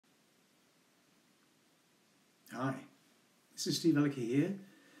Hi, this is Steve Elliker here,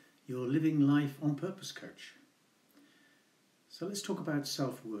 your Living Life on Purpose coach. So let's talk about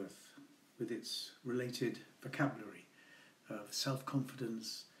self-worth with its related vocabulary of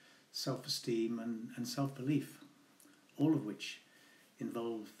self-confidence, self-esteem and self-belief, all of which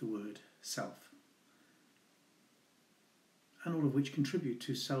involve the word self, and all of which contribute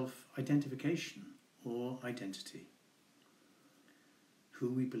to self-identification or identity, who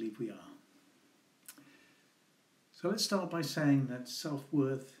we believe we are. So let's start by saying that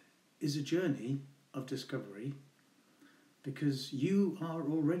self-worth is a journey of discovery because you are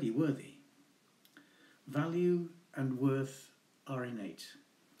already worthy. Value and worth are innate,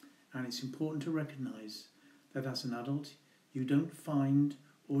 and it's important to recognize that as an adult you don't find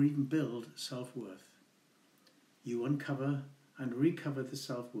or even build self-worth. You uncover and recover the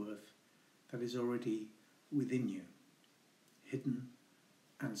self-worth that is already within you, hidden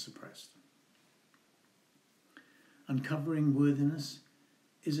and suppressed. Uncovering worthiness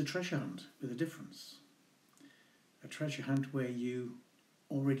is a treasure hunt with a difference. A treasure hunt where you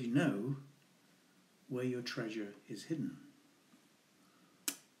already know where your treasure is hidden.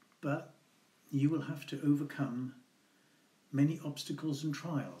 But you will have to overcome many obstacles and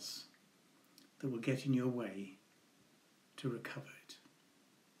trials that will get in your way to recover it.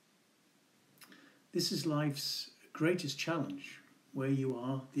 This is life's greatest challenge, where you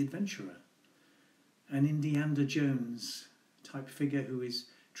are the adventurer, an Indiana Jones type figure who is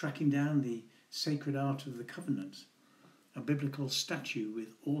tracking down the sacred art of the covenant, a biblical statue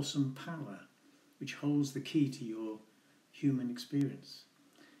with awesome power which holds the key to your human experience.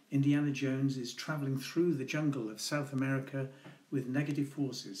 Indiana Jones is travelling through the jungle of South America with negative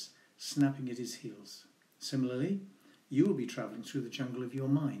forces snapping at his heels. Similarly, you will be travelling through the jungle of your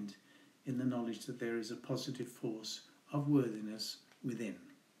mind in the knowledge that there is a positive force of worthiness within.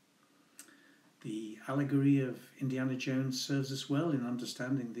 The allegory of Indiana Jones serves us well in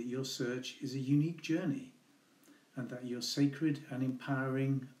understanding that your search is a unique journey and that your sacred and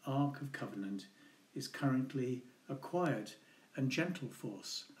empowering Ark of Covenant is currently a quiet and gentle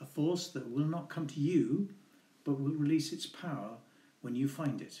force, a force that will not come to you but will release its power when you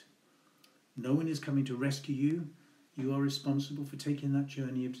find it. No one is coming to rescue you. You are responsible for taking that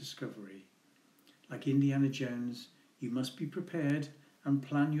journey of discovery. Like Indiana Jones, you must be prepared and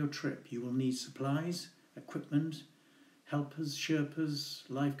plan your trip. You will need supplies, equipment, helpers, Sherpas,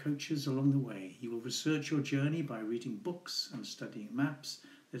 life coaches along the way. You will research your journey by reading books and studying maps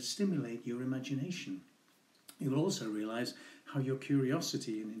that stimulate your imagination. You will also realize how your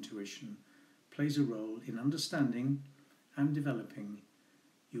curiosity and intuition plays a role in understanding and developing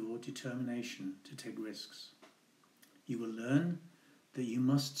your determination to take risks. You will learn that you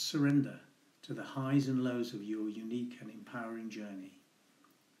must surrender to the highs and lows of your unique and empowering journey.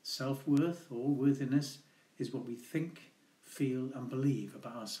 Self-worth or worthiness is what we think, feel and believe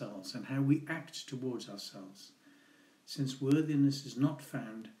about ourselves and how we act towards ourselves. Since worthiness is not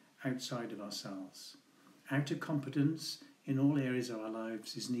found outside of ourselves, outer competence in all areas of our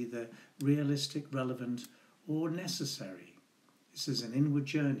lives is neither realistic, relevant or necessary. This is an inward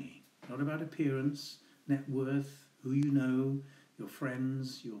journey, not about appearance, net worth, who you know, your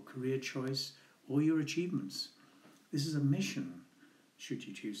friends, your career choice or your achievements. This is a mission, should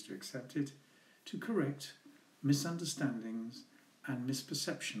you choose to accept it, to correct misunderstandings and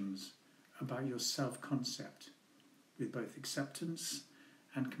misperceptions about your self-concept with both acceptance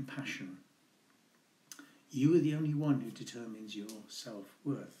and compassion. You are the only one who determines your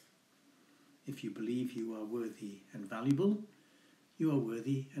self-worth. If you believe you are worthy and valuable, you are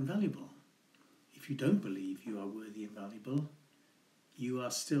worthy and valuable. If you don't believe you are worthy and valuable, you are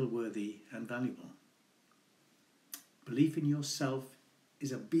still worthy and valuable. Belief in yourself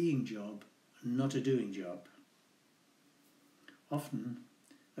is a being job, not a doing job. Often,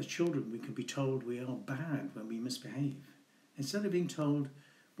 as children, we can be told we are bad when we misbehave, instead of being told,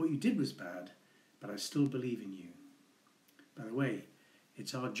 what you did was bad, but I still believe in you. By the way,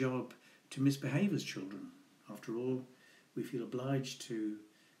 it's our job to misbehave as children. After all, we feel obliged to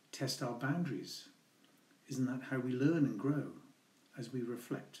test our boundaries. Isn't that how we learn and grow, as we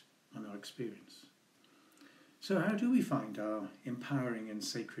reflect on our experience? So how do we find our empowering and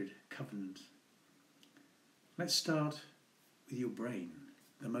sacred covenant? Let's start with your brain,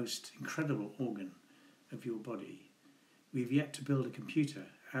 the most incredible organ of your body. We've yet to build a computer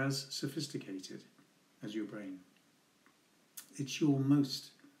as sophisticated as your brain. It's your most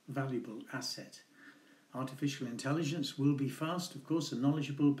valuable asset. Artificial intelligence will be fast, of course, and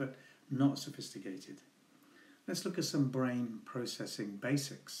knowledgeable, but not sophisticated. Let's look at some brain processing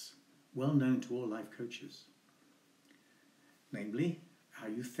basics, well known to all life coaches. Namely, how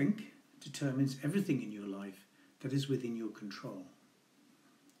you think determines everything in your life that is within your control.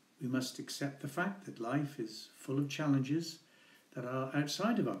 We must accept the fact that life is full of challenges that are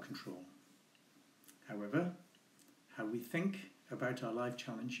outside of our control. However, how we think about our life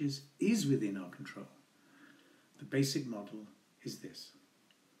challenges is within our control. The basic model is this.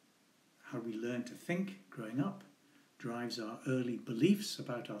 How we learn to think growing up drives our early beliefs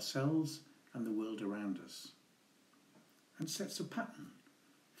about ourselves and the world around us, and sets a pattern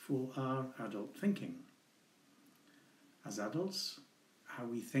for our adult thinking. As adults, how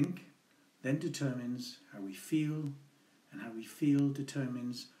we think then determines how we feel, and how we feel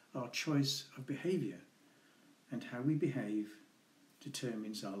determines our choice of behaviour, and how we behave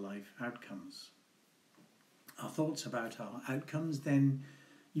determines our life outcomes. Our thoughts about our outcomes then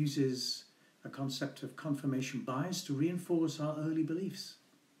uses a concept of confirmation bias to reinforce our early beliefs.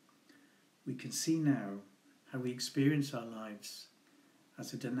 We can see now how we experience our lives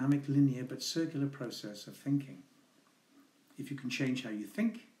as a dynamic, linear but circular process of thinking. If you can change how you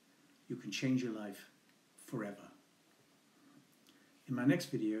think, you can change your life forever. In my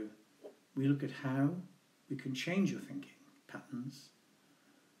next video, we look at how we can change your thinking patterns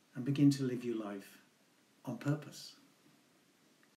and begin to live your life on purpose.